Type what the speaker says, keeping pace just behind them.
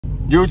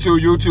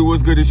YouTube,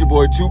 what's good? It's your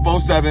boy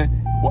 247.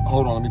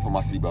 Hold on, let me put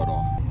my seatbelt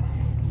on.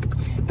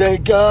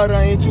 Thank God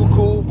I ain't too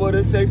cool for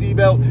the safety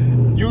belt.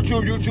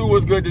 YouTube,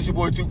 what's good? This your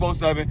boy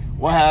 247.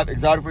 One half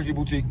Exotic Frenchie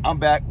Boutique. I'm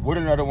back with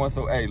another one.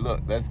 So hey,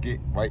 look, let's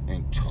get right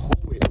into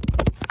it.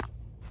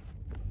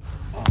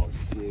 Oh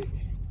shit.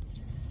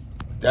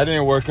 That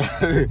didn't work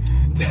out.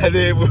 That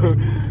didn't work.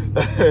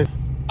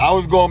 I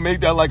was gonna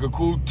make that like a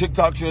cool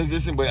TikTok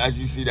transition, but as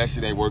you see, that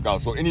shit ain't work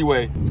out. So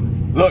anyway,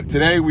 look,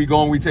 today we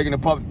taking the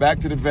pups back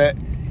to the vet.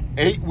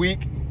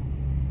 8-week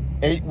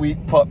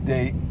pup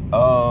date.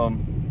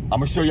 I'm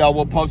gonna show y'all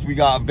what pups we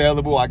got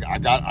available. I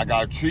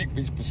got a treat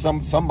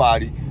for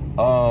somebody.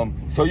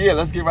 So yeah,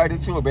 let's get right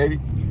into it, baby.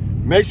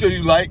 Make sure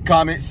you like,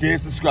 comment, share,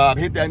 subscribe,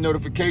 hit that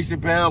notification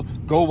bell.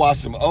 Go watch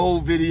some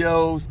old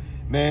videos.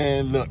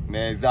 Man, look,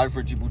 man, Exotic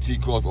Frenchie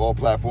Boutique across all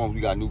platforms.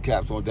 We got new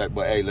caps on deck,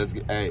 but hey, let's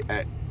get, hey.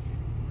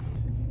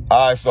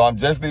 All right, so I'm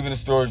just leaving the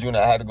storage unit.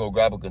 I had to go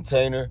grab a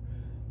container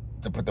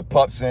to put the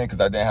pups in because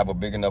I didn't have a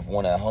big enough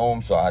one at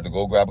home. So I had to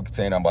go grab a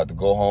container. I'm about to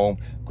go home,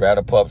 grab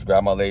the pups,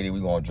 grab my lady.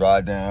 We're going to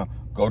drive down,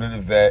 go to the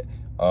vet.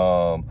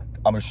 I'm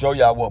going to show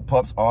y'all what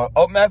pups are.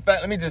 Oh, matter of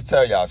fact, let me just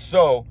tell y'all.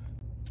 So,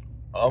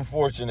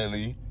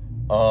 unfortunately,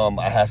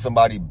 I had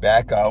somebody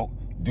back out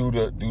due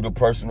to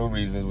personal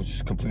reasons, which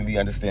is completely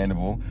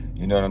understandable.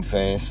 You know what I'm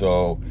saying?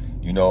 So,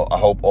 you know, I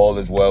hope all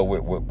is well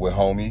with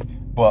homie.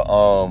 But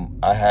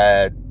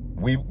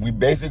we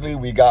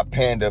basically got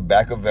Panda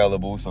back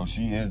available. So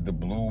she is the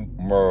blue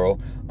Merle.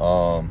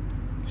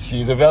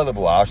 She's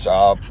available.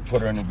 I'll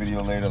put her in the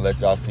video later, let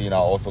y'all see, and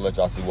I'll also let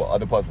y'all see what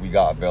other pups we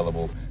got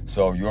available.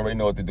 So you already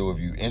know what to do. If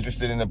you're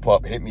interested in the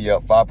pup, hit me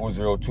up,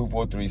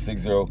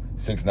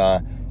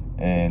 540-243-6069,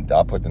 and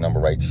I'll put the number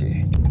right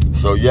here.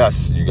 So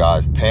yes, you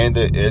guys,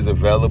 Panda is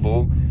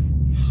available.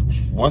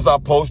 Once I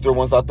post her,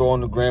 once I throw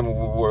on the gram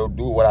or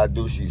do what I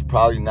do, she's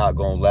probably not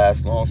going to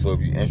last long. So if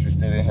you're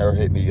interested in her,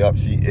 hit me up.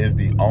 She is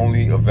the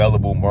only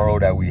available Merle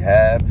that we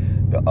have.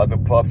 The other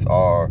pups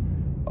are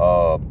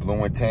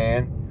blue and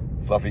tan,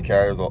 fluffy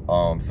carriers.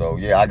 So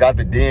yeah, I got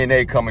the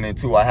DNA coming in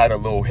too. I had a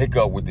little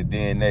hiccup with the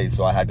DNA,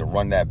 so I had to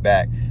run that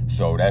back.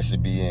 So that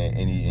should be in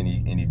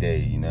any day,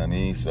 you know what I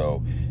mean?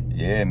 So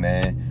yeah,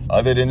 man.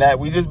 Other than that,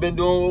 we just been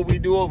doing what we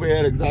do over here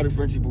at Exotic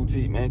Frenchie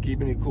Boutique, man.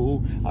 Keeping it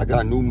cool. I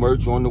got new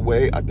merch on the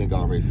way. I think I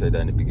already said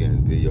that in the beginning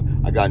of the video.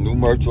 I got new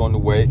merch on the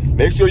way.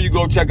 Make sure you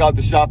go check out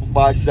the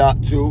Shopify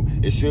shop too.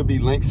 It should be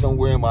linked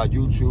somewhere in my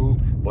YouTube.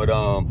 But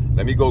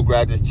let me go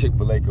grab this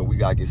Chick-fil-A because we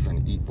gotta get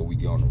something to eat before we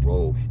get on the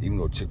road. Even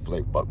though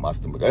Chick-fil-A fuck my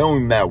stomach. It don't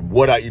even matter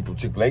what I eat from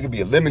Chick-fil-A. It could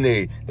be a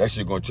lemonade. That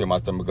shit gonna cheer my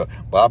stomach up.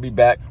 But I'll be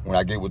back when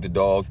I get with the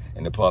dogs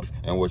and the pups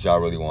and what y'all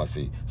really want to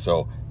see.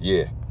 So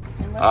yeah.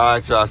 All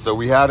right, y'all. So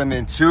we had them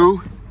in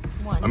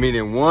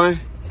in one,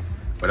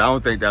 but I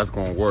don't think that's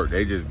gonna work.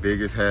 They just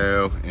big as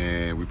hell,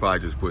 and we probably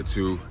just put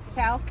two.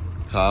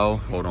 Towel.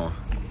 Hold on.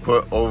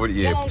 Put over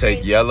the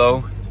take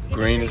yellow.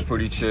 Green is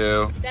pretty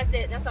chill. That's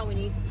it. That's all we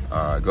need.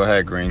 All right, go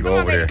ahead, Green. Go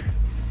over here.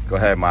 Go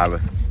ahead,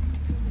 Mila.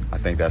 I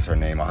think that's her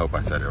name. I hope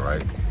I said it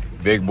right.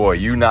 Big boy,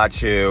 you not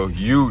chill.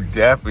 You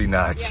definitely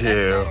not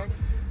chill.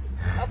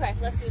 Okay,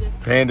 let's do this.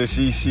 Panda,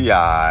 she all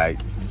right.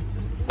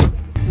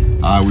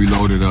 All right, we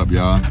loaded up,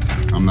 y'all.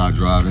 I'm not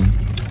driving,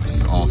 which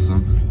is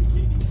awesome.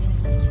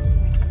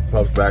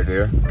 Pups back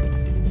there.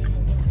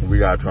 We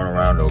gotta turn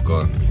around though,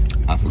 cause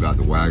I forgot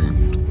the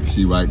wagon.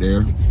 She right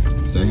there.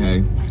 Say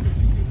hey.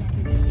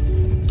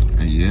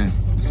 And yeah,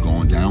 it's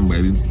going down,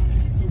 baby.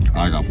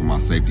 I gotta put my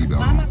safety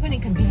belt on. Why am I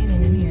putting companion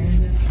in here?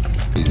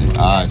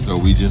 All right, so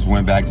we just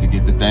went back to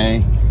get the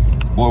thing.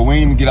 Boy, we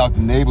ain't even get out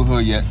the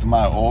neighborhood yet.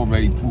 Somebody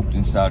already pooped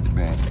inside the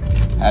van.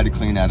 I had to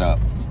clean that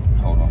up.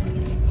 Hold on.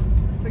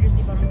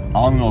 I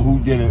don't know who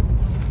did it,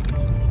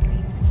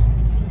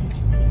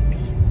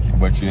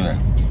 but yeah.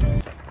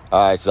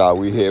 All right, y'all,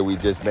 we here. We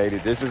just made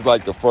it. This is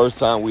like the first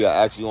time we are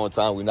actually on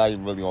time. We're not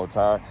even really on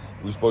time.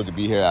 We're supposed to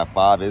be here at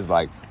 5. It's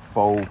like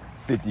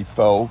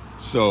 4:54.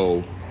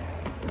 So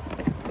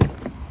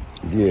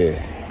yeah.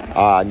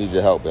 I need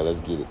your help, man. Let's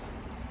get it.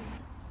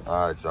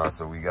 All right, y'all.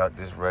 So we got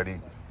this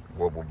ready.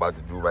 What we're about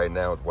to do right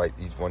now is wipe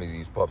each one of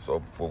these pups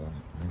off before we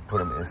put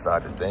them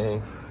inside the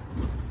thing.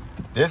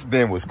 This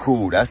bin was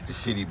cool. That's the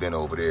shitty bin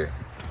over there.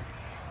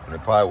 And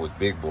it probably was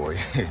big boy.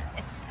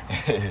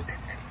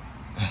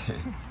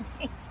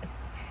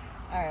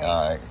 All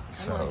right.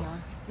 So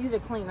these are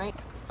clean, right?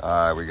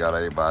 All right, we got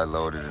everybody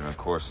loaded, and of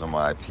course some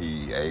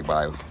IP.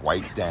 Everybody was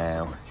wiped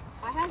down.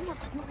 I have more.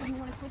 You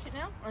want to switch it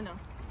now or no?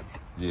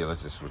 Yeah,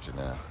 let's just switch it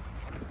now.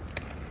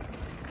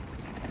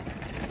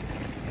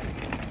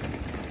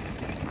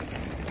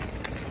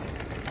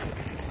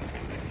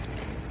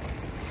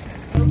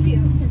 So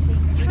cute.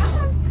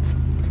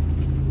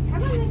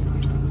 Come on, Liz.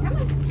 Come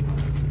on.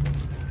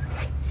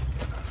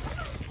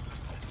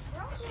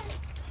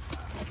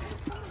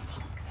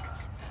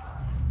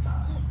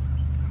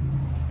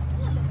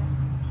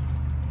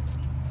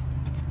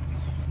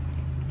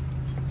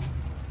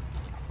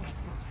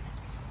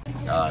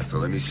 So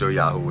let me show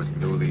y'all who is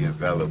newly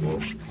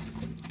available.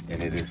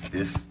 And it is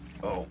this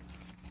girl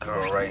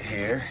right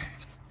here.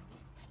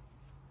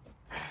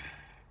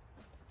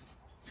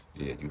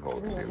 Yeah, you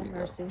hold it. There we go.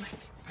 Mercy.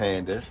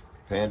 Panda.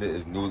 Panda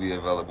is newly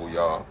available,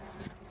 y'all.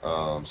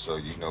 So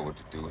you know what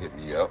to do. Hit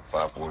me up,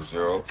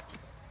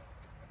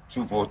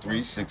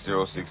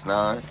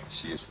 540-243-6069.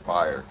 She is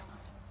fire.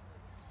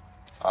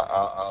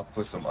 I'll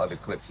put some other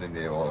clips in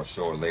there or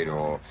show her later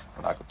on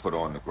when I can put her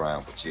on the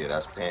ground. But yeah,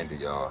 that's Panda,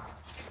 y'all.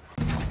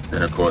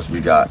 Then of course we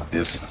got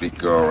this fit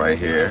girl right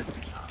here.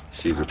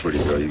 She's a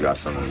pretty girl. You got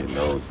some on your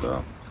nose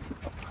though.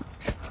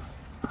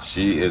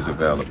 She is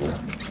available.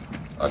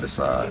 Other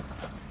side.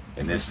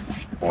 And this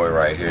boy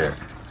right here,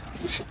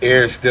 whose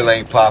ears still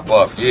ain't pop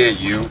up. Yeah,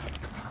 you.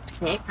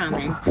 They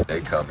coming.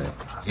 They coming.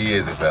 He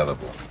is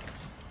available.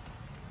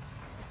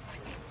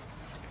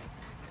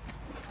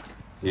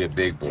 He a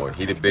big boy.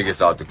 He the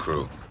biggest out the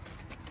crew.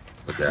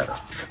 Look at him.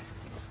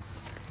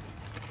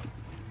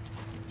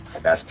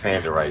 And that's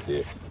Panda right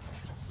there.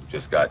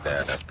 Just got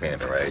down. That's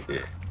Panda right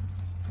there.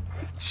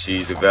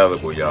 She's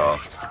available, y'all.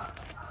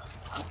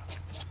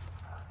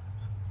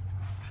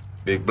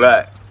 Big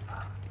Black.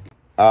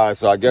 Alright,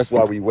 so I guess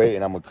while we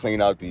waiting, I'm gonna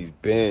clean out these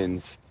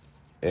bins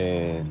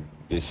and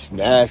this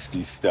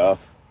nasty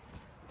stuff.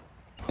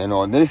 And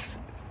on this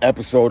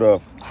episode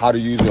of how to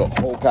use a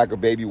whole pack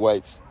of baby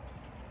wipes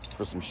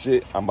for some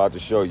shit I'm about to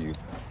show you.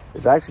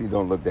 It actually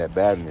don't look that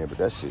bad in there, but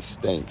that shit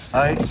stinks.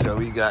 Alright, so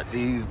we got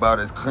these about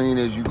as clean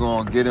as you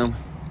gonna get them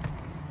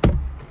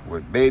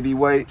with baby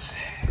wipes.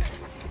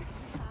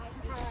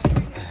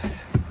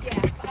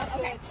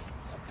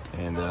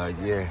 And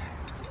yeah.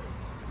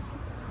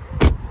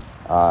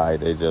 Alright,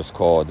 they just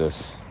called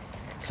us.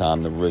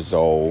 Time to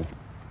resolve.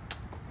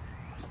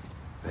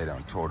 They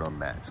done tore them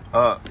mats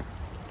up.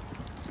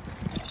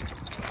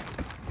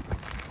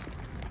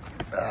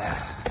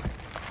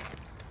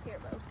 Here,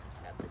 bro.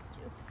 Got this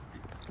too.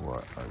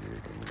 What? Oh yeah,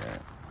 give me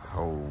that.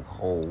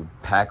 Whole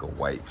pack of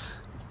wipes.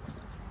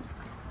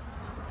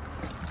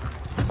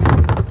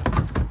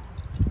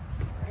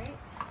 Right.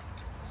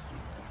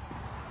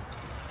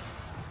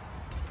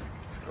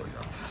 Let's go,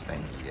 y'all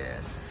stanky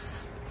asses.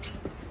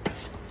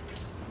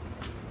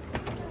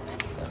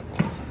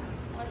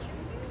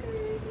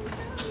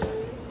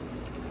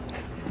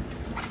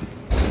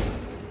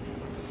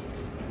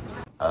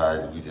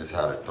 We just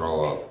had to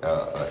throw up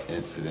an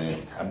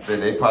incident. I bet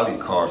they probably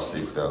car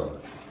sick though.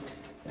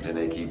 And then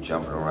they keep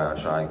jumping around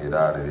trying to get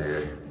out of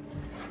there.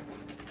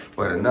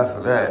 But enough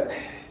of that.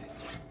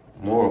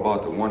 More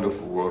about the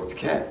wonderful world of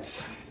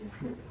cats.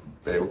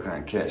 Babe, what kind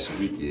of cat should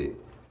we get?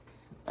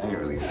 I ain't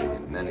really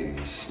digging none of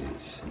these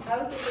shits. I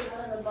would get the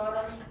one on the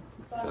bottom.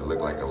 That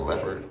look like a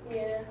leopard.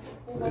 Yeah.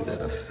 What is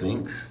that, a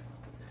sphinx?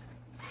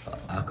 An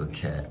aqua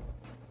cat.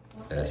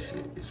 That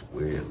shit is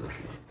weird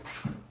looking.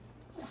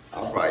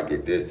 I'll probably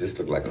get this. This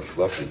look like a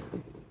fluffy,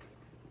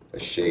 a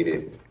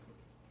shaded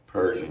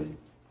Persian.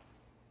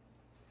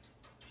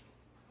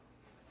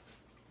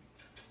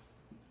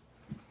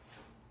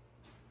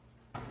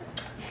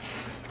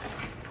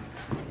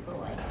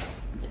 Boy.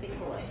 The big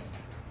boy.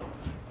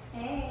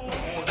 Hey.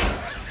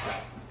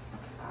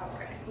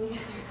 Alright.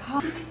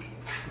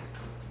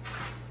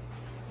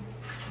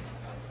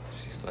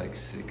 She's like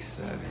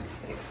 6'7",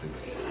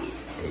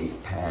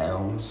 8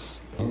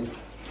 pounds. Bam.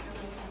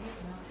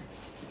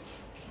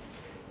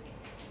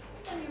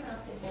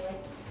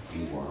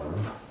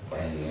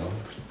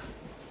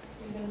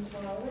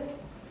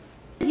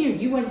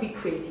 You want to be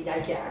crazy,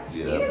 that Jack.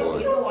 Yeah, that boy.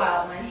 He's a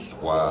wild one. He's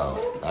wild.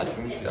 Actually,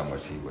 let me see how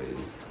much he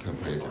weighs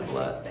compared to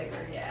Black.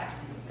 Bigger, yeah. I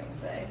was gonna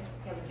say.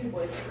 Yeah, the two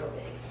boys are real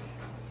big.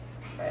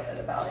 Right at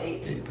about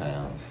 8. 8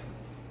 pounds.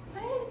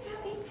 Why is it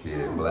about 8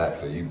 Yeah, Black.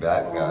 So you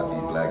gotta be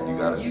Black. You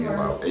gotta be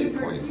about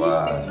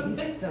 8.5.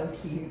 He's so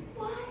cute.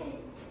 What?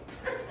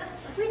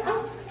 Wait,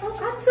 I'm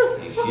so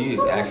And she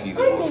is actually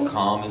the most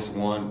calmest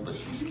one, but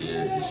she's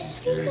scared. Yeah, she's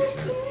scary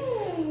too.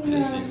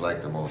 Yeah, she's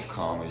like the most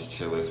calmest,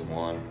 chillest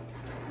one.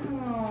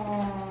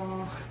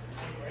 Aww.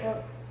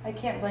 Well, I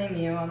can't blame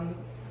you.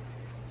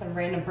 Some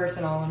random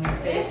person all in your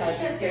face. I'd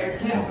be scared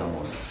She's too.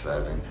 almost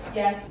 7.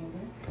 Yes.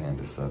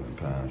 Panda 7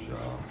 pounds,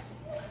 y'all.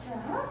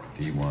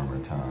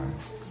 Dewormer time.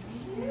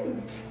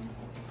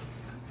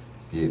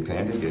 Yeah,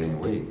 Panda gained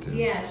weight because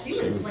she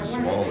was the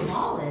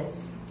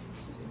smallest.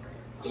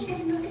 Look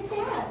at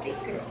that. Big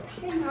girl.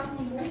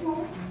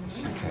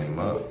 She came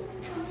up.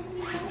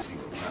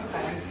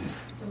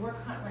 So we're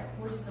kind of like,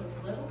 we're just a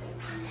little bit.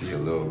 She a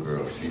little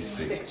girl. She's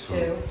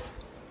 6'2".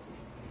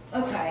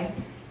 Okay.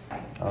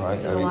 All right,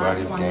 So the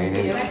everybody's last one is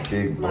gaining. you.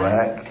 Big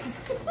Black.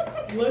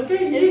 Look at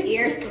His you.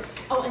 ears.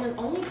 Oh, and the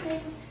only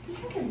thing, he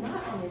has a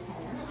knot on his head. I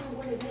don't know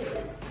what it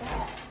is.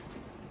 That.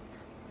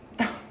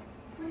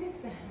 What is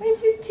that? What did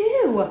you do?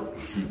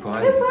 He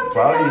probably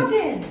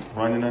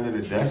running under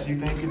the desk. You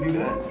think could do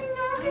that?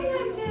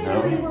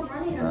 No? We were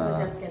running Nah. under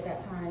the desk at that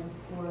time.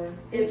 Or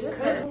It just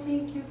started. Let's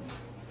see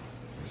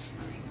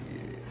what he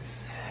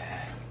is.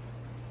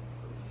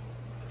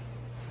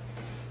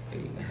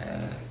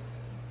 8.5.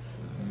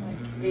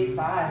 8'5".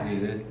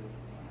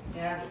 Yeah.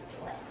 Yeah.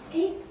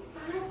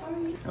 8'5" are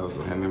you? Oh,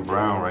 so him and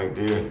Brown right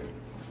there.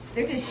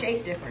 They're just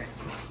shaped different.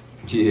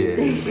 Yeah,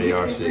 they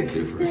are shaped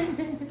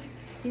different.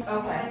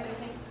 Okay.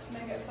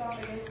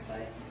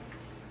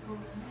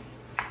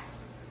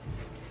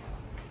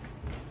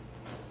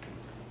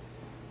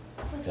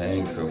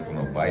 Dang, so from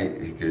a bite,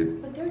 it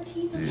could. But their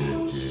teeth are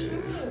so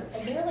sharp.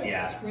 And they're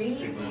like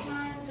screaming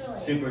sometimes. Or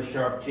like, super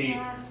sharp teeth.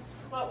 Yeah.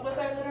 But with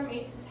our litter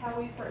mates is how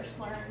we first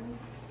learn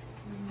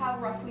how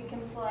rough we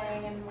can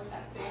play and what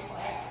that feels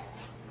like.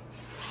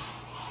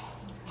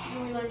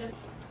 And we learn just.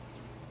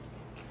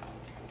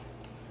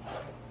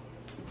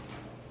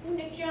 Who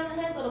nicked you on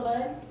the head, little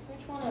bud?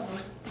 Which one of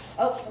them?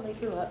 Oh, somebody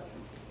threw up.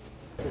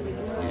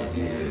 Yeah,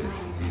 he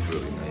is. He's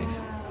really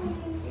nice.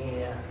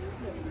 Yeah.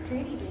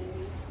 Pretty baby.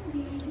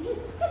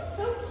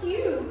 So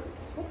cute.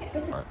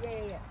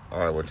 Alright. All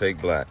right, well, take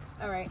black.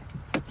 All right.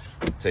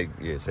 Take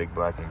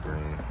black and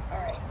green. All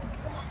right.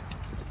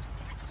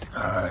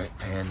 All right,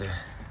 Panda.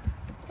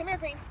 Come here,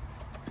 Frank.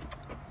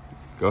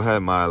 Go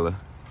ahead, Mila.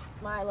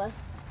 Mila.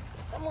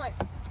 Come on.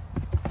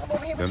 Come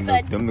over here with your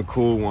bed. Them the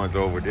cool ones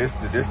over. This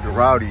the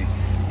rowdy.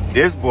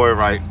 This boy,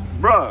 right,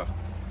 bruh.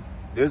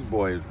 This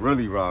boy is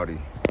really rowdy.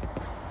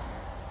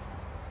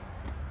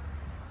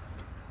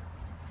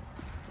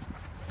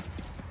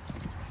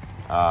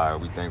 All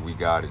right, we think we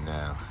got it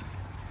now.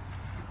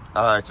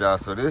 All right, y'all,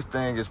 so this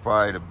thing is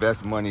probably the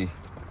best money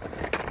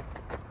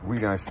we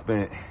done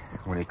spent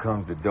when it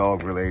comes to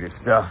dog-related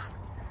stuff.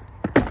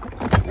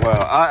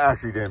 Well, I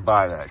actually didn't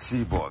buy that.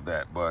 She bought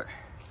that, but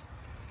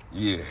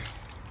yeah.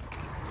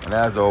 And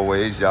as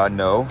always, y'all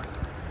know,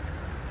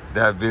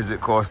 that visit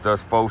cost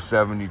us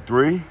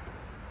 $473,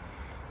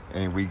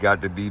 and we got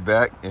to be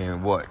back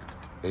in what,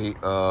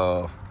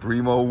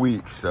 3 more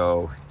weeks,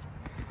 so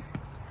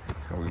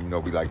you know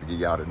we like to give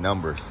y'all the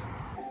numbers.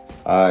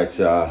 All right,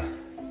 y'all.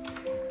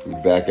 We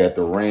back at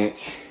the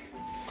ranch.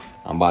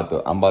 I'm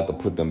about to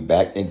put them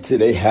back into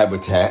their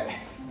habitat.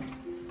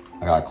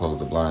 I gotta close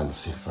the blinds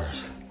to see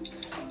first.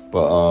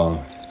 But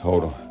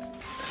hold on.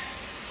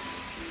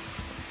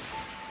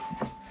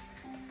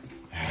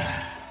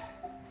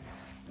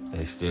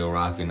 They still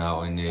rocking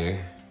out in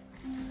there.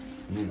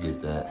 Let me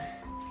get that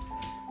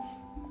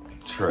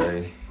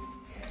tray.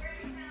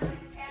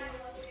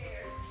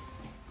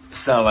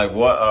 Sound like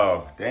what?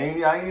 Oh,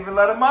 dang! I ain't even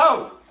let them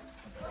out.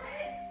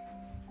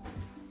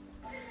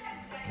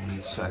 Let me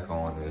check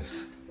on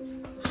this.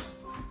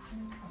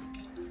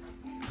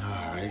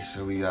 All right,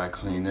 so we gotta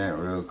clean that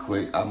real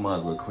quick. I might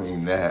as well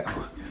clean that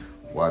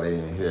while they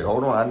in here.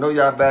 Hold on, I know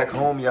y'all back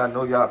home. Y'all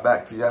know y'all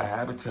back to your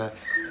habitat.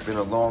 It's been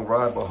a long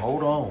ride, but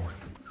hold on.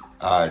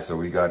 All right, so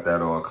we got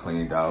that all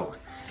cleaned out.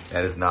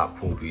 That is not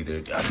poop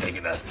either. I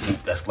think that's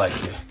poop. That's like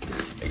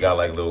they got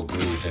like little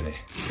grooves in it.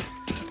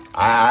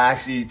 I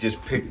actually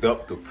just picked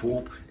up the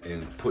poop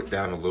and put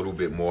down a little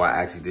bit more.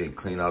 I actually didn't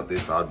clean out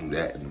this. I'll do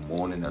that in the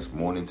morning. That's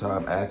morning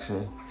time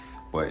action.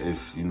 But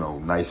it's, you know,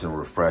 nice and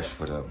refreshed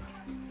for them.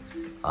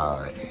 All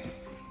right.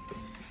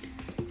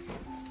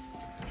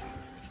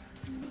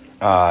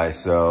 All right,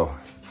 so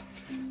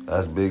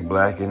that's Big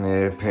Black in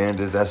there.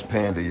 Panda, that's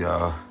Panda,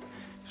 y'all.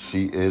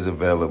 She is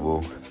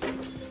available.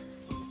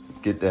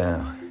 Get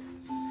down.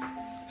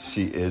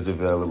 She is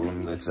available. Let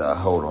me let y'all,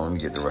 hold on. Let me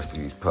get the rest of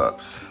these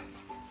pups.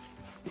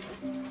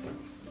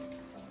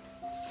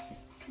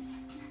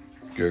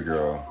 Good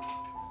girl.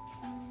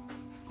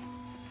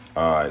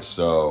 All right,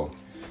 so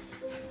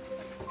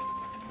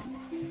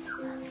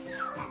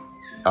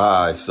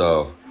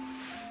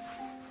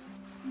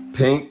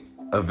Pink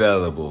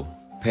available.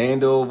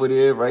 Panda over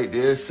there, right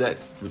there, set.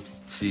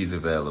 She's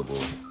available.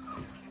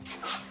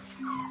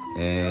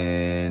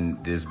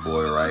 And this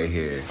boy right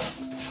here,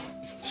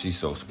 she's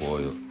so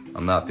spoiled.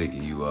 I'm not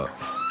picking you up.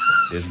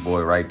 This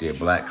boy right there,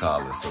 black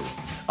collar. So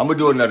I'm gonna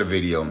do another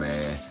video,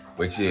 man.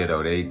 But yeah,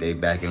 though, they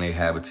back in their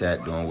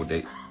habitat doing what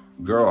they...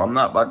 Girl, I'm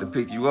not about to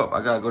pick you up.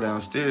 I gotta go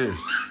downstairs.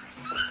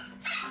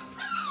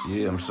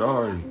 Yeah, I'm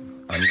sorry.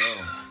 I know.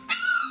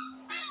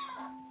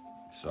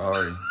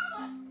 Sorry.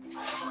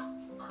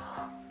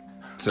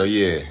 So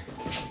yeah,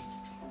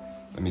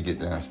 let me get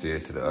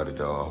downstairs to the other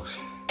dogs.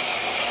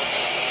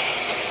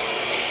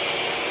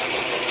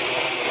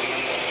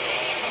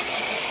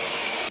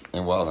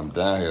 And while I'm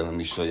down here, let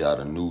me show y'all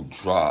the new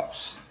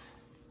drops.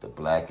 The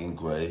black and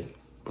gray,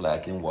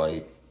 black and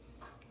white,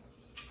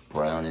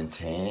 brown and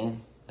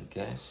tan, I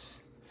guess.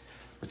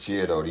 But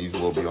yeah, though, these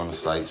will be on the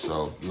site,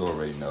 so you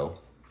already know.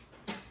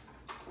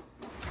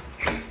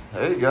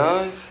 Hey,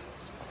 guys.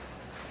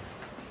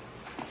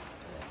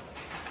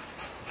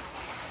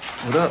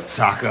 What up,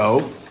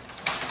 Taco?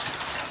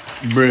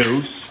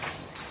 Bruce?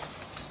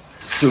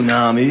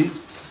 Tsunami?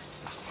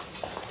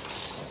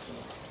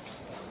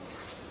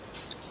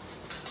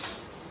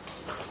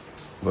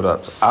 What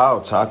up? Ow,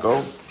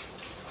 Taco.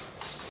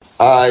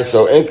 All right,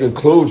 so in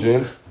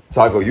conclusion,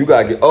 Taco, you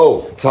gotta get,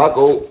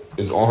 Taco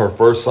is on her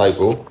first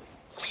cycle.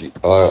 She,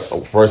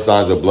 first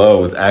signs of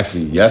blood was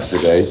actually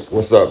yesterday.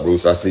 What's up,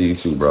 Bruce? I see you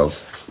too, bro.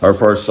 Her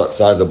first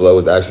signs of blood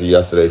was actually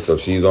yesterday, so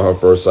she's on her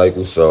first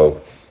cycle. So,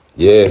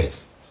 yeah.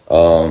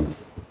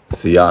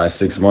 See y'all in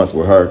 6 months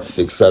with her,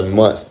 6, 7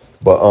 months.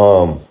 But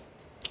all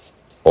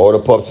the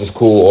pups is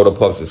cool. All the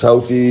pups is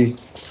healthy.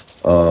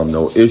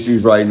 No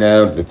issues right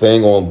now. The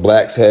thing on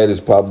Black's head is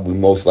probably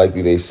most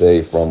likely, they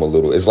say, from a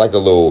little, it's like a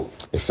little,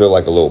 it feel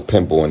like a little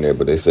pimple in there,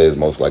 but they say it's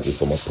most likely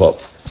from a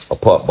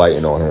pup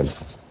biting on him.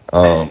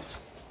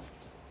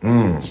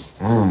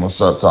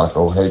 What's up,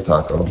 Taco? Hey,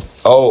 Taco.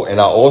 Oh,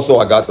 and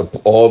I got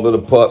all of the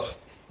pups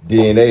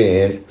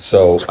DNA in,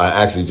 so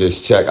I actually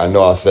just checked. I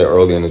know I said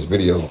earlier in this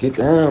video, get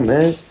down,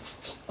 man.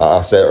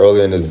 I said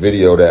earlier in this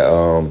video that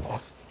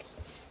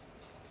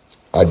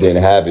I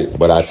didn't have it,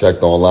 but I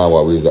checked online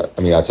while we was at,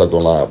 I checked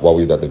online while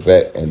we was at the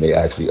vet, and they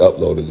actually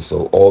uploaded it.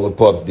 So all the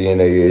pups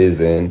DNA is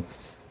in.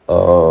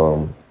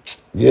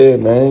 Yeah,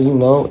 man, you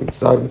know,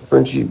 Exotic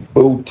Frenchie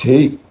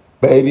Boutique,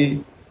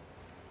 baby.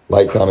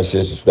 Like, comment,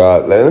 share,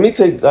 subscribe. I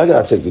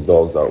gotta take the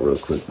dogs out real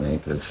quick, man,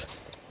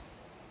 because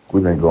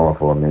we've been going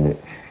for a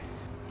minute.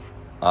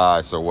 All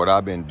right, so what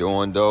I've been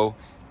doing, though,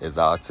 is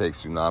I'll take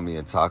Tsunami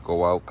and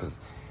Taco out, because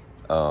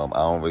I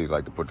don't really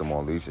like to put them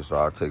on leashes, so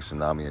I'll take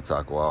Tsunami and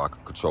Taco out. I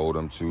can control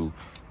them, too, you know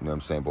what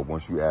I'm saying? But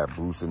once you add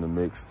Bruce in the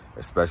mix,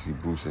 especially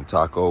Bruce and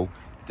Taco,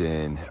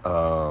 then,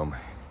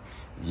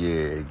 yeah,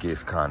 it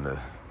gets kind of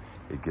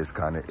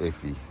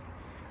iffy.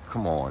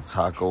 Come on,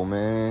 Taco,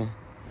 man.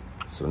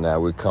 So now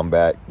we come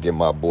back, get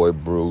my boy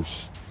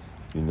Bruce.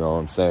 You know what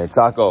I'm saying?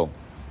 Taco,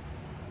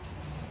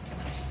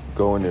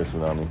 go in there,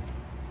 Tsunami.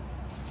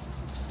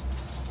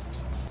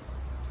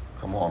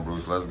 Come on,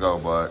 Bruce, let's go,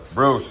 bud.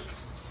 Bruce,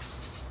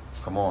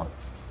 come on.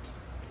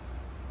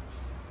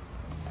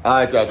 All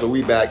right, y'all, so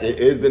we back. It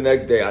is the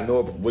next day. I know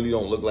it really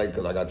don't look like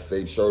because I got the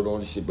same shirt on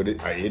and shit, but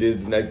it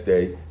is the next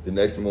day, the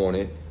next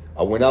morning.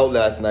 I went out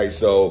last night,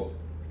 so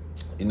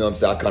you know what I'm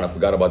saying? I kind of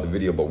forgot about the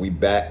video, but we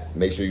back.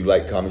 Make sure you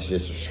like, comment, share,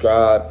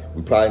 subscribe.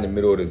 We probably in the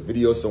middle of this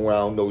video somewhere. I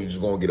don't know. You're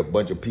just going to get a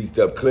bunch of pieced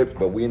up clips,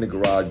 but we in the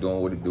garage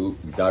doing what it do.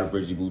 Exotic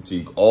Frenchie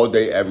Boutique all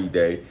day, every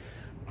day.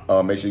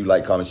 Make sure you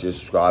like, comment, share,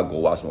 subscribe. Go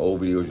watch some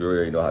old videos. You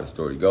already know how the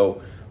story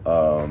go.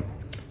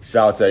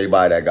 Shout out to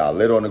everybody that got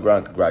lit on the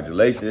ground.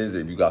 Congratulations.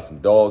 If you got some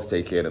dogs,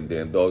 take care of them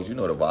damn dogs. You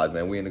know the vibes,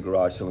 man. We in the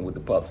garage chilling with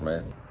the pups,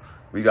 man.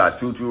 We got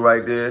Tutu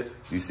right there.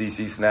 You see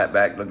she snapped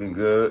back looking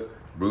good.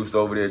 Bruce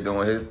over there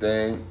doing his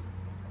thing.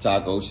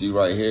 Taco, she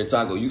right here.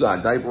 Taco, you got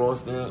a diaper on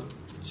still?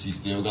 She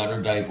still got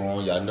her diaper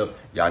on.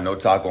 Y'all know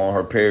Taco on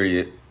her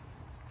period,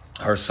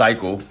 her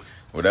cycle,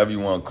 whatever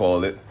you want to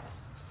call it.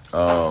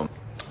 So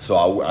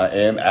I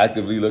am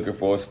actively looking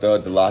for a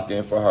stud to lock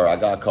in for her. I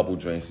got a couple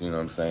drinks, you know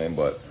what I'm saying,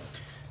 but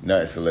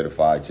nothing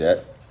solidified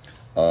yet.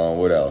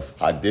 What else?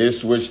 I did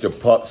switch to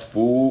pups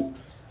food.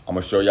 I'm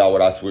gonna show y'all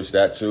what I switched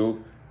that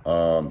to.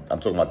 I'm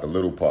talking about the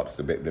little pups,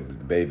 the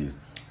babies.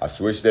 I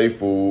switched their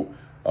food.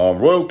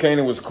 Royal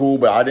Canin was cool,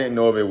 but I didn't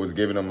know if it was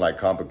giving them like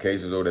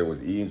complications or they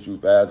was eating too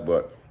fast.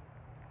 But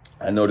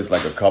I noticed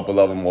like a couple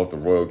of them off the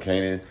Royal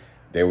Canin,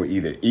 they would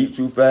either eat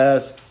too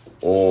fast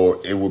or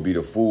it would be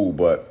the food.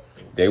 But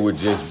they would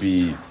just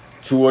be,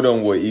 two of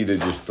them would either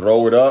just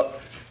throw it up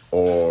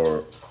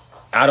or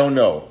I don't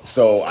know.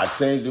 So I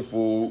changed the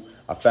food.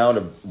 I found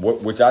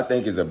which I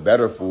think is a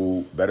better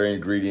food, better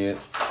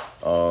ingredients.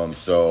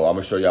 So I'm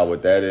gonna show y'all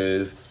what that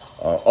is.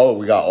 Oh,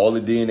 we got all the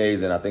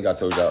DNAs in. I think I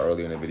told y'all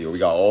earlier in the video. We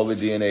got all the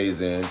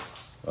DNAs in.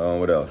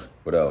 What else?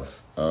 What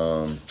else?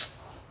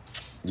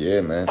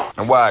 Yeah, man.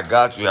 And while I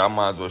got you, I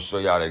might as well show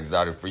y'all the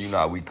Exotic Frenchie. You know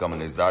how we come in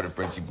the Exotic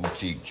Frenchie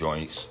Boutique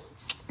joints.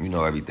 You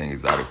know everything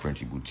Exotic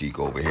Frenchie Boutique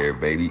over here,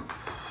 baby.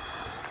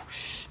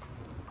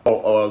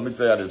 Let me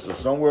tell y'all this. So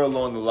somewhere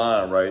along the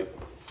line, right,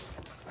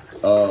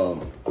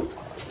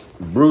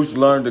 Bruce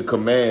learned a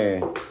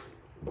command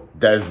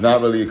that's not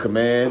really a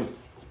command,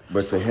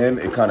 but to him,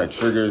 it kind of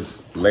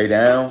triggers lay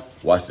down.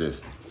 Watch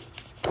this.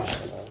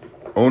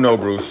 Uno,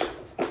 Bruce.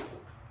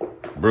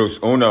 Bruce,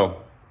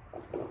 uno.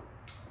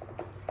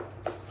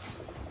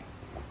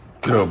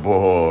 Good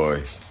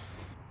boy.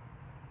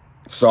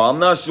 So I'm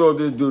not sure if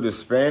this dude is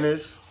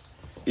Spanish.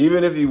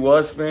 Even if he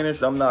was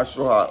Spanish, I'm not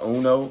sure how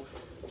uno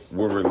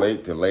would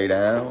relate to lay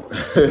down.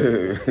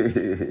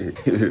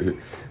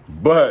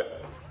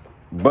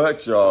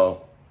 But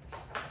y'all,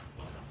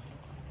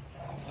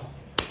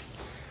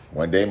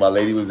 one day my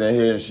lady was in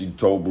here and she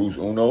told Bruce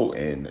uno,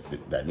 and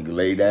that nigga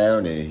lay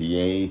down and he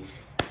ain't,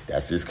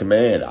 that's his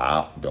command.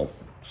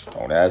 Just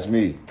don't ask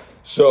me.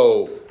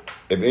 So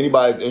if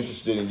anybody's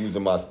interested in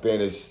using my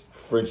Spanish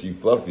Frenchie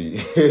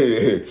Fluffy,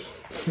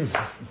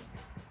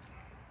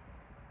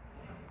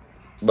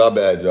 my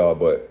bad, y'all,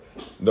 but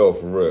no,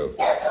 for real.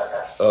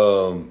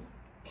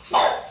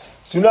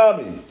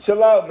 Tsunami,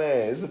 chill out,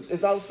 man.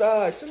 It's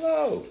outside, chill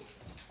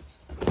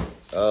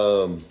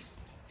out.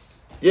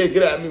 Yeah,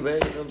 get at me, man. You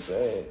know what I'm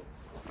saying?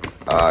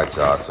 All right,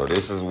 y'all. So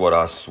this is what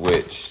I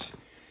switched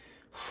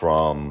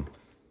from,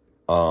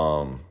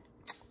 what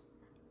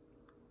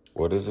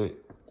is it?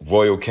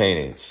 Royal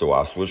Canin. So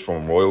I switched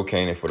from Royal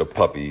Canin for the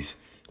puppies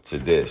to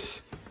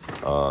this.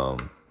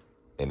 And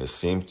it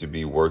seems to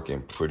be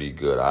working pretty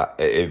good.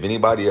 If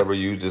anybody ever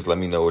used this, let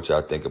me know what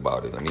y'all think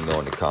about it. Let me know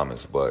in the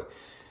comments. But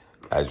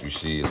as you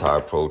see, it's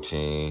high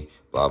protein,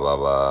 blah, blah,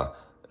 blah.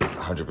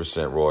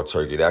 100% raw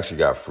turkey. It actually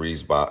got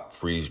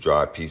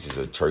freeze-dried pieces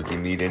of turkey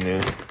meat in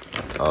there.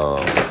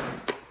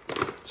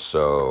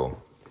 So,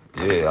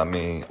 yeah, I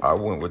mean, I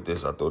went with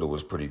this. I thought it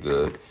was pretty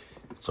good.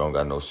 So I don't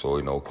got no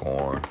soy, no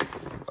corn,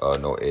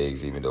 no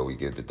eggs, even though we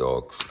give the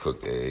dogs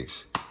cooked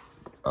eggs.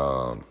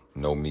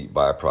 no meat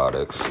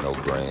byproducts, no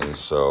grains.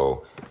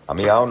 So, I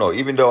mean, I don't know.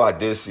 Even though I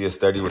did see a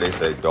study where they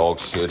say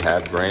dogs should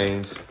have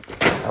grains,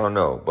 I don't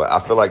know. But I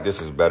feel like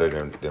this is better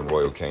than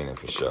Royal Canin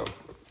for sure.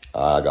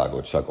 I gotta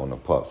go check on the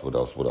pups. What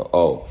else?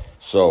 Oh,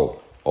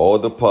 so all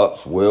the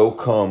pups will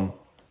come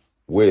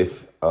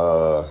with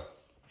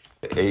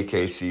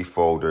AKC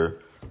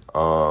folder,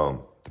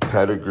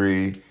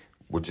 pedigree,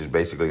 which is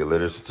basically a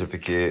litter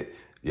certificate,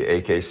 your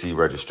AKC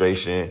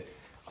registration.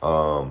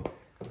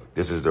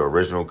 This is the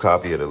original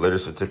copy of the litter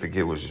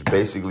certificate, which is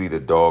basically the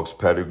dog's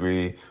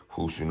pedigree,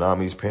 who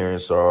Tsunami's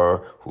parents are,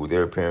 who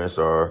their parents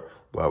are,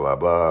 blah, blah,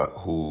 blah,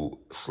 who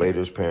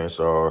Slater's parents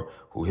are,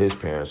 who his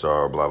parents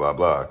are, blah, blah,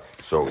 blah.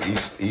 So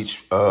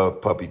each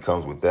puppy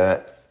comes with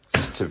that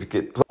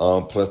certificate.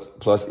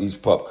 Plus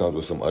each pup comes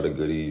with some other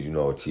goodies, you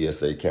know, a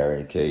TSA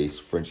carrying case,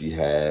 Frenchie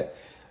hat,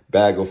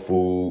 bag of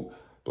food,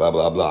 blah,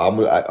 blah, blah.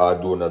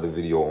 I'll do another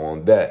video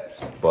on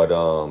that. But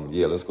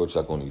yeah, let's go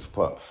check on these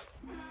pups.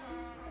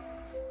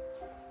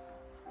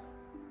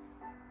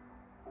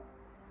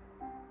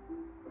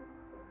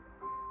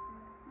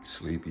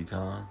 Sleepy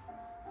time.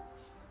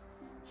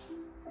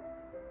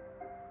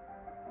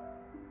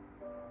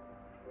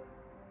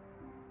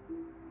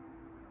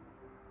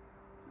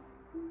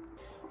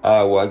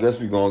 All right, well, I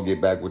guess we're gonna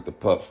get back with the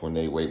pups when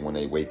they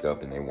wake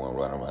up and they want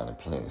to run around and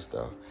play and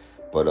stuff.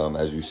 But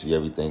as you see,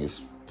 everything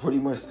is pretty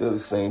much still the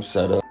same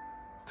setup.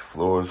 The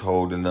floor is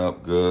holding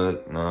up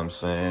good, you know what I'm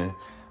saying?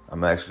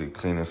 I'm actually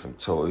cleaning some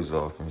toys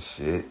off and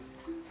shit.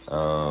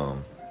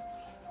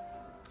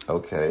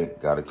 Okay,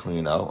 gotta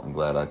clean out. I'm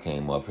glad I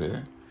came up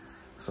here.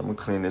 So I'm gonna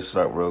clean this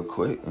up real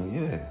quick, and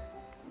yeah.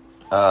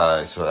 All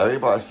right, so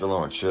everybody's still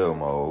on chill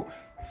mode.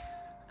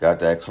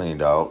 Got that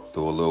cleaned out,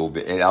 threw a little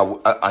bit. And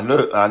I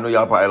know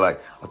y'all probably like,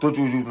 I thought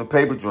you was using the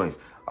paper joints.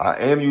 I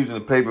am using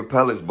the paper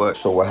pellets, but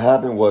so what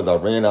happened was I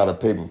ran out of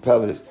paper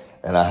pellets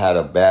and I had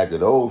a bag of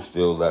those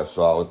still left.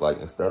 So I was like,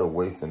 instead of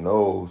wasting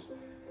those,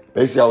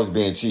 basically I was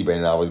being cheap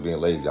and I was being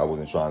lazy. I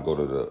wasn't trying to go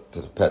to the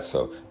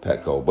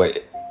Petco.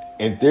 But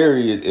in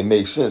theory, it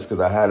makes sense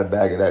because I had a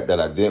bag of that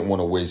I didn't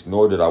want to waste,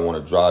 nor did I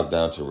want to drive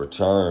down to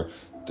return,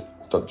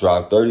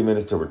 drive 30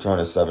 minutes to return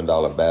a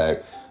 $7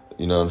 bag.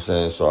 You know what I'm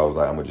saying? So I was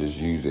like, I'm going to just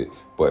use it.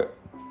 But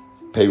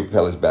paper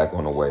pellets back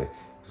on the way.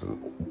 So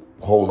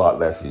whole lot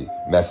messier.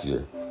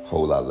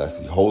 Whole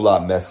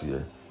lot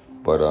messier.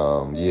 But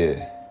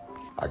yeah,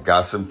 I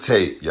got some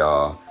tape,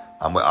 y'all.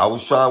 I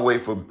was trying to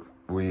wait for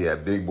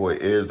big boy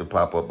ears to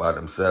pop up by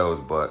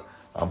themselves, but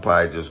I'm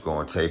probably just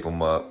going to tape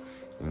them up.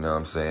 You know what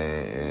I'm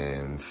saying?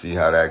 And see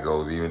how that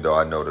goes. Even though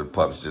I know the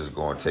pups just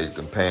going to tape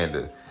the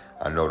Panda.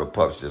 I know the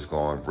pups just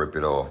going to rip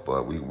it off.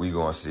 But we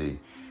going to see.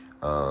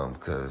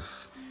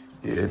 Because,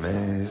 yeah,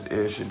 man, his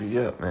ear should be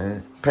up,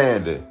 man.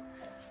 Panda.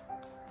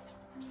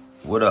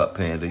 What up,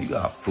 Panda? You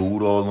got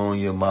food all on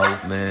your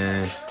mouth,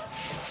 man.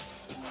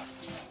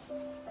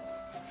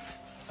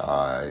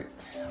 All right.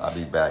 I'll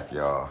be back,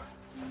 y'all.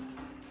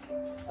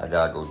 I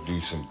got to go do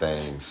some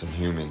things, some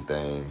human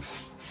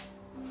things.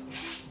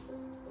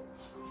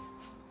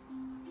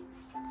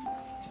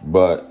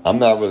 But I'm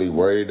not really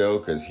worried, though,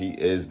 because he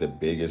is the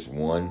biggest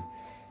one.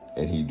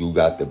 And he do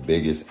got the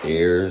biggest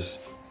ears.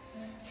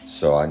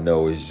 So I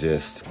know it's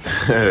just...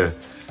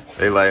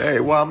 they like, hey,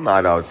 well, I'm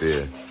not out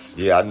there.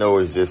 Yeah, I know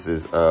it's just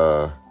his,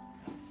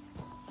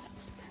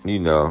 you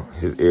know,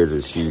 his ears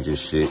is huge as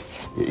shit.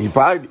 He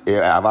probably,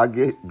 if I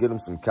get him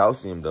some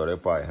calcium, though, that'll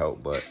probably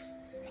help. But,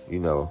 you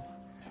know.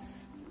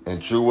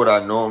 And true, what I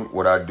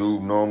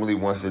do normally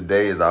once a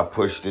day is I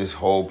push this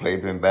whole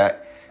playpen back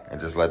and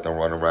just let them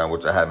run around,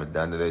 which I haven't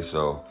done today.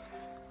 So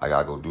I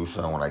gotta go do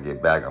something. When I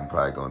get back, I'm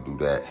probably gonna do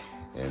that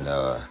and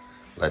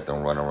let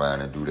them run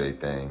around and do their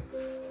thing.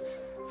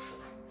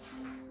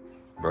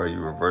 Bro, you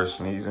reverse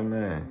sneezing,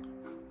 man.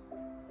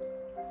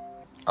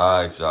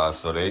 All right, y'all.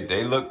 So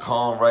they look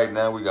calm right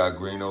now. We got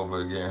Green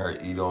over getting her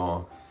eat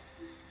on.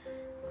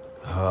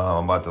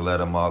 I'm about to let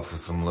them out for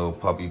some little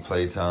puppy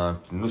playtime.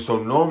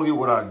 So normally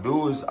what I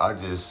do is I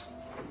just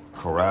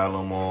corral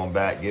them on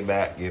back, get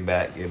back. Get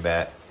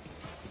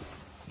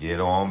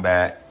on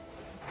back.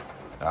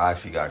 I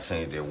actually got to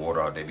change their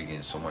water out. They be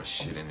getting so much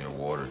shit in their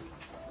water.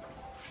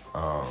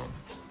 Let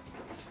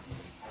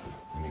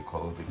me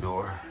close the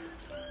door.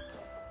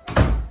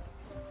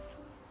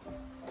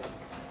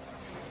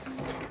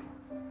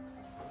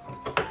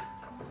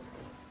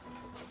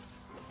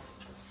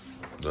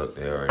 Look,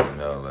 they already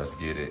know. Let's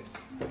get it.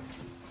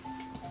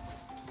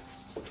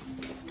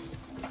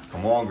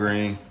 Come on,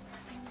 Green.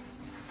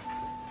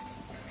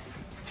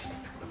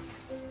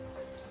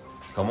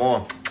 Come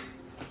on.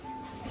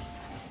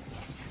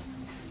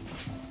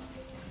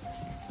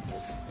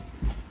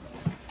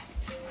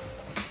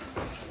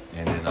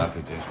 And then I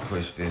could just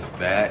push this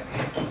back.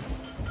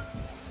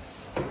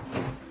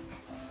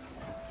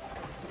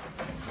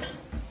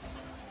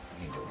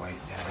 Need to wipe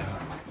that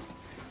up.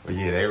 But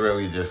yeah, they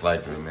really just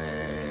like to,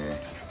 man.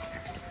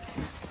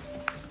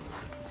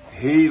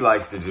 He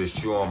likes to just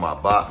chew on my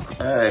box.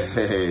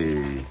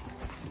 Hey.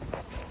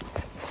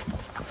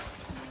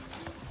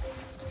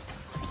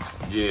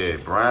 Yeah,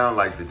 Brown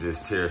like to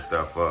just tear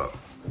stuff up.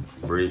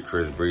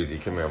 Chris Breezy,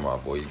 come here, my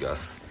boy. You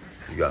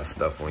got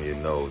stuff on your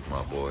nose,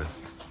 my boy.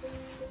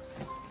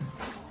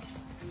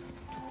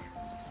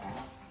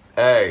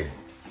 Hey.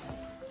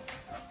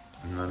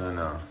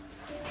 No.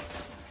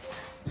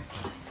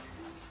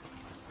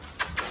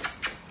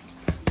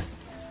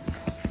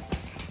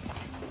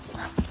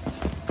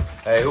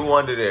 Hey, who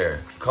under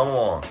there? Come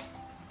on.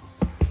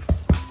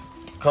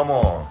 Come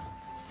on.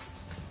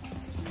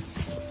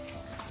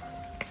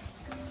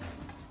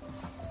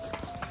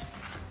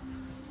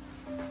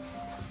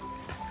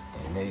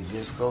 And they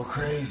just go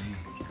crazy.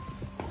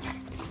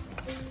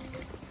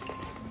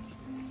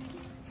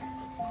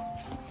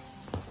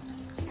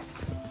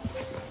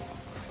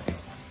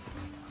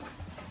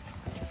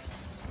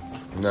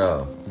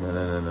 No.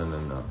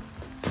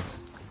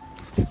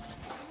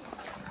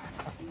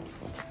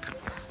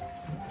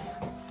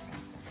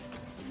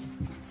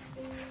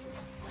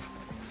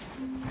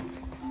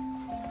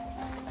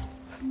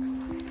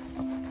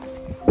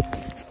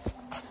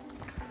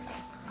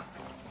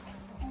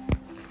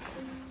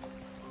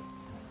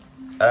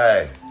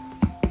 Hey.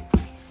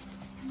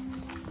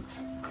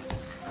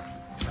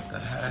 What the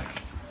heck?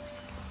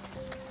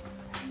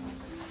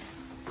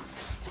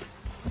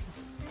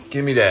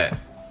 Give me that.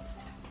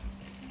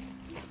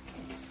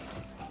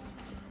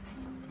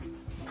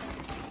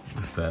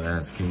 This fat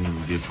ass can't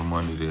even get from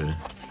under there.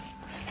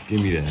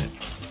 Give me that.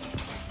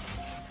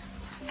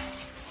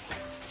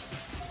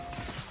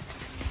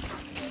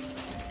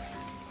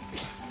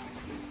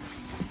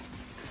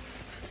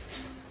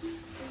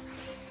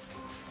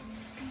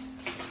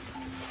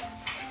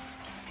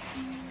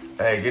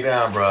 Hey, get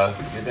down, bro.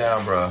 Get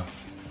down, bro.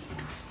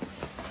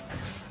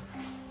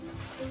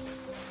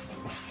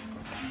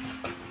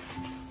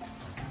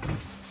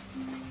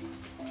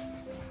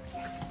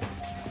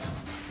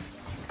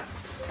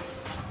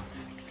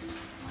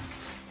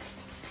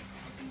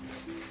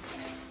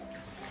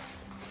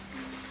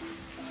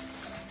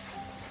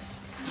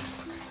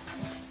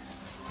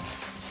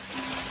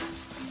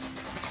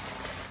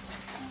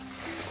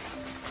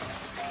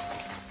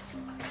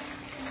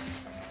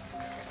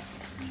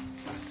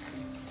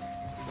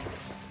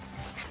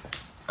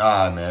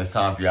 All right, man, it's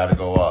time for y'all to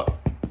go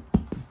up.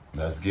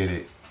 Let's get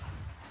it.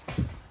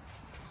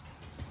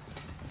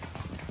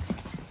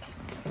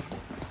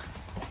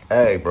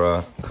 Hey,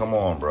 bro, come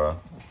on, bro.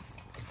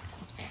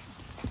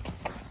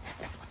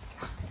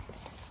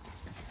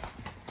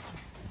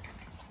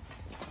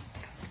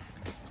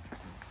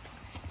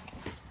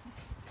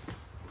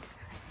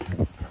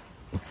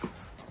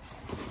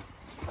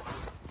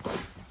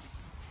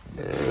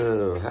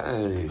 Ew,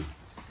 hey.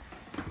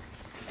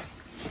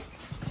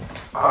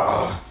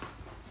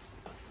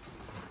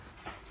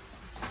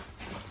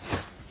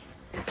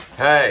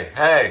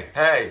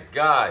 Hey,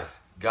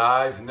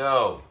 guys,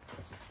 no.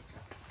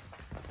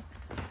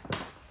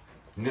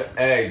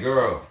 Hey,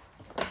 girl.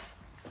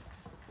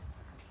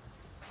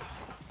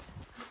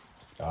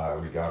 All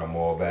right, we got them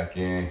all back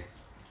in.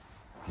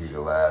 He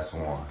the last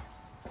one.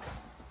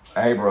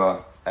 Hey,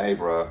 bro.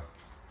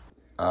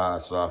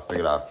 So I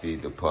figured I'd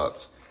feed the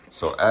pups.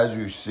 So as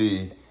you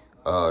see,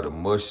 the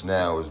mush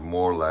now is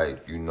more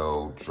like, you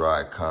know,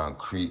 dry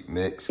concrete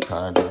mix,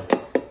 kind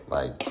of.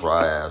 Like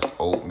dry ass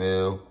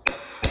oatmeal.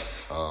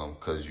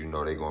 Because, you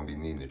know, they're going to be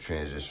needing to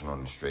transition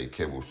on the straight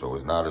kibble. So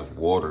it's not as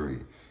watery,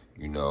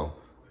 you know.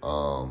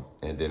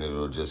 And then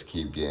it'll just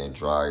keep getting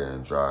drier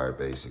and drier,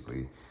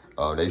 basically.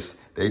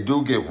 They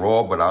do get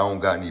raw, but I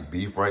don't got any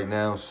beef right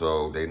now.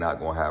 So they're not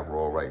going to have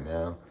raw right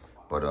now.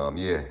 But,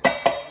 yeah.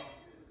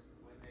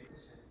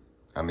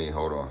 I mean,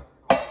 hold on.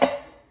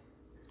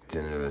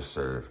 Dinner is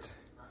served.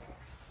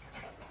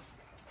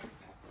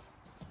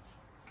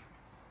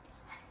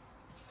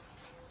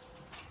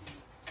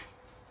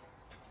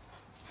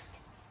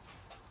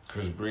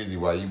 Chris Breezy,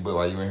 why you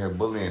in here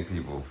bullying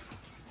people?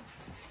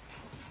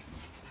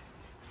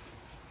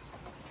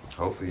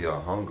 Hopefully y'all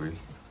hungry.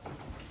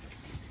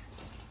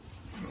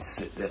 Let me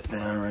sit that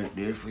down right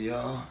there for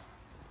y'all.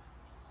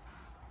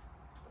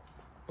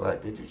 Black,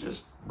 did you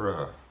just,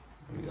 bruh?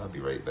 I'll be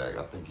right back.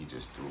 I think he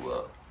just threw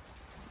up.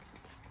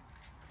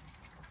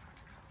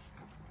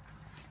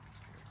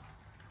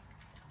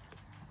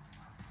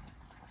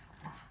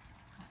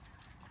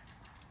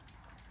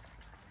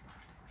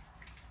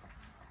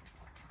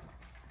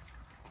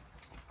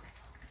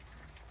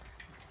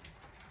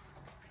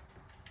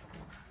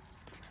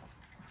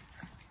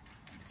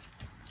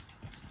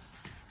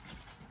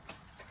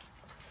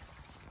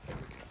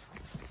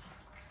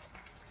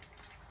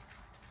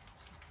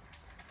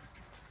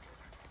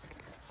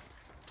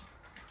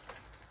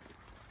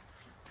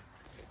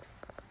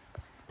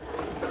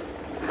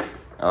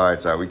 All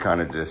right, y'all, we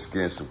kind of just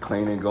getting some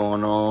cleaning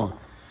going on,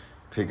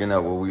 picking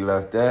up where we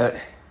left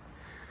at.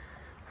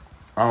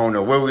 I don't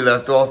know where we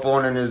left off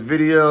on in this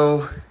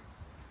video,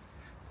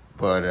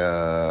 but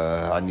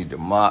I need to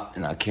mop,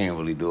 and I can't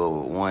really do it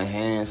with one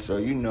hand. So,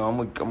 you know,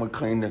 I'm gonna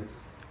clean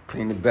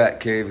the back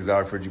cave. It's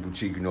our Frenchie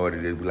Boutique, you know what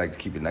it is. We like to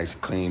keep it nice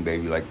and clean,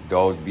 baby. Like the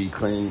dogs be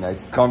clean,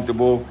 nice and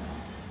comfortable.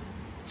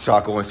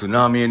 Choco and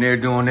Tsunami in there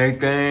doing their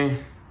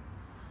thing.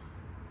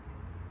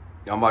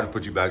 I'm about to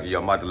put you back in.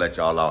 I'm about to let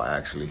y'all out,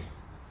 actually.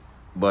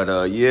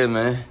 But, yeah,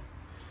 man.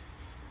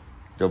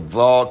 The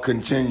vlog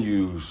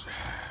continues.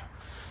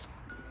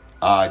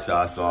 All right,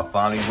 y'all. So I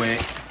finally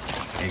went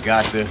and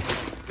got the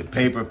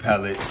paper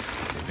pellets.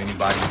 If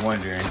anybody's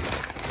wondering,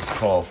 it's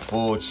called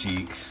Full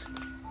Cheeks.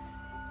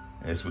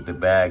 That's what the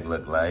bag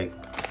looked like.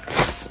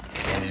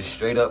 And it's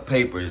straight up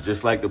paper. It's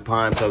just like the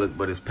pine pellets,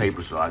 but it's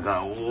paper. So I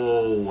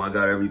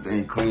got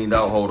everything cleaned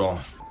out. Hold on.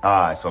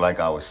 All right, so like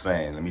I was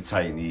saying, let me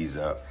tighten these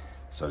up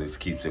so this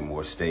keeps it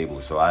more stable.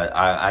 So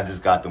I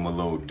just got them a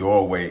little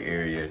doorway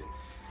area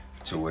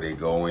to where they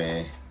go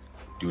in,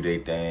 do their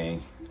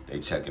thing. They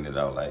checking it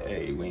out like,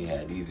 hey, we ain't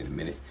had these in a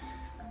minute.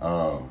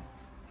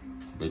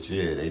 But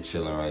yeah, they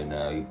chilling right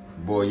now.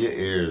 Boy, your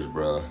ears,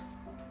 bro.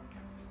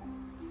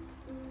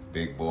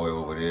 Big boy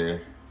over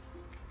there.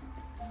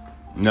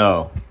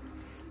 No.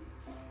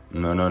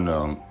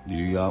 No.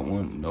 You got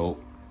one?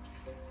 Nope.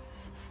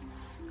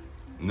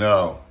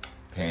 No,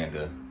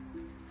 Panda.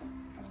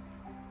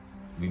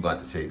 We about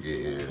to take your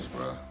ears,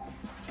 bro.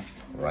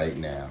 Right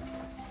now.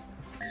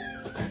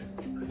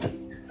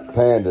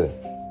 Panda.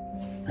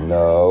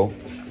 No.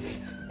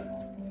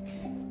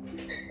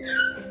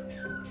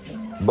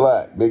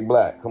 Black, big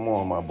black. Come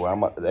on, my boy.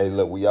 Hey,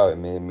 look, we out here,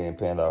 me and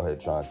Panda out here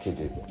trying to kick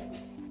it.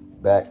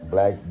 Back,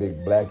 black,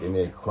 big black in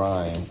there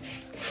crying.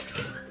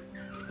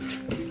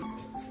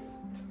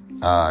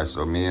 Alright,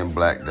 so me and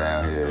Black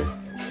down here.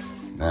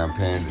 Now I'm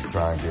Panda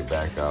trying to get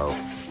back out.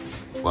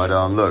 But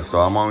look, so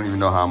I don't even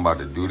know how I'm about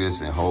to do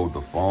this and hold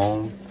the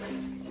phone.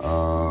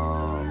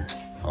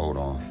 Hold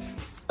on.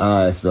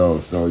 Alright, so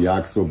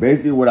y'all, so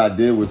basically what I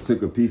did was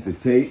took a piece of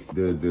tape,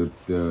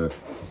 the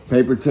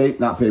paper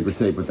tape, not paper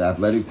tape, but the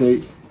athletic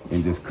tape,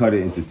 and just cut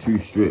it into 2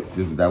 strips.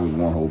 That was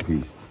one whole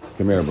piece.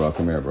 Come here, bro.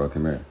 Come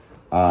here.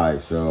 All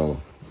right, so,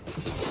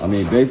 I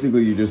mean,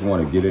 basically you just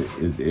want to get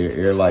it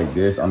air like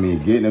this. I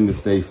mean, getting them to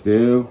stay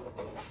still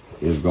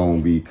is going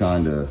to be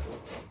kind of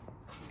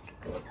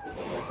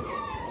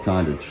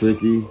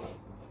tricky.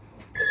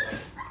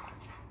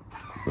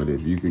 But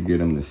if you could get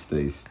them to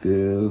stay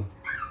still.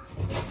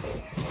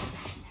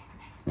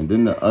 And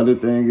then the other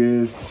thing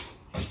is,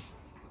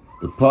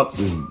 the pups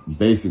is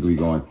basically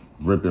going to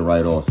rip it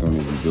right off as soon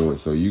as you do it.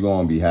 So you're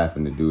going to be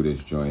having to do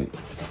this joint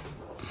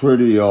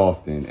pretty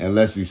often,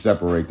 unless you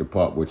separate the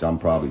pup, which I'm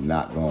probably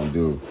not going to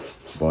do.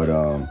 But,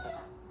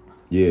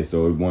 yeah,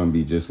 so it won't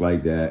be just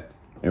like that.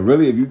 And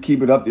really, if you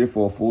keep it up there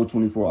for a full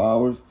 24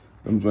 hours,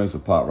 them joints will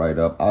pop right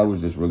up. I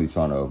was just really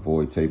trying to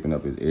avoid taping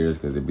up his ears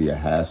because it'd be a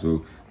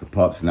hassle. The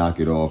pups knock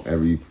it off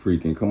every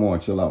freaking... Come on,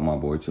 chill out, my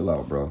boy. Chill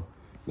out, bro.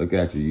 Look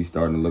at you. You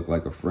starting to look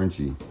like a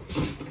Frenchie.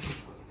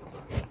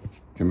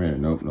 Come here.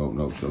 Nope.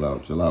 Chill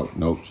out.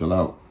 Nope, chill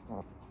out.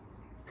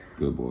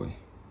 Good boy.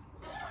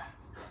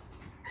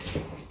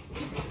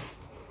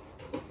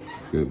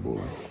 Good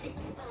boy.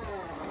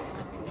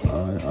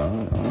 All right.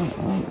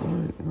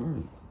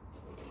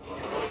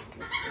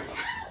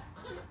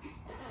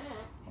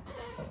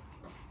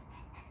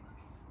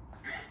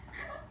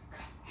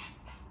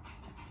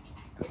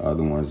 The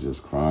other one's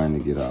just crying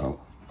to get out.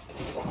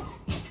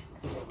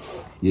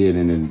 Yeah,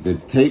 then the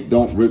tape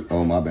don't rip.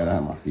 Oh, my bad. I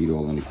have my feet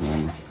all in the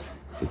camera.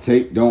 The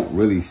tape don't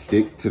really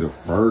stick to the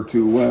fur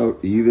too well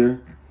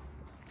either.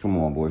 Come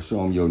on, boy.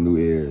 Show them your new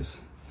ears.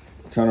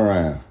 Turn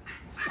around.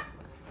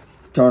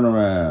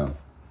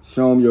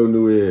 Show them your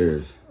new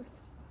ears.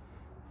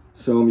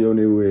 Show them your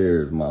new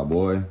ears, my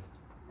boy.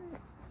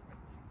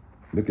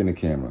 Look in the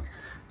camera.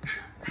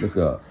 Look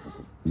up.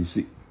 You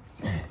see?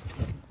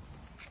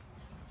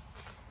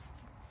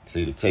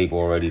 See the tape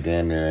already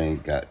damn near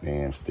ain't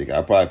goddamn stick.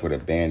 I'll probably put a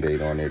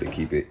Band-Aid on there to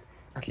keep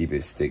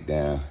it stick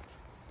down.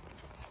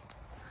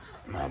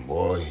 My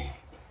boy.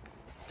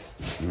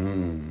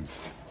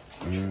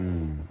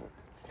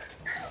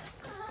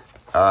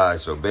 Alright,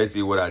 so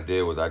basically what I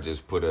did was I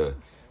just put a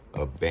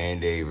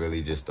Band-Aid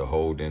really just to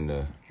hold in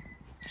the...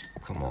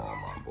 Come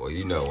on, my boy.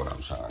 You know what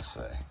I'm trying to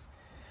say.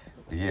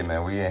 But yeah,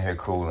 man, we in here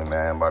cooling,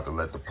 man. I'm about to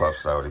let the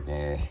pups out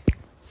again.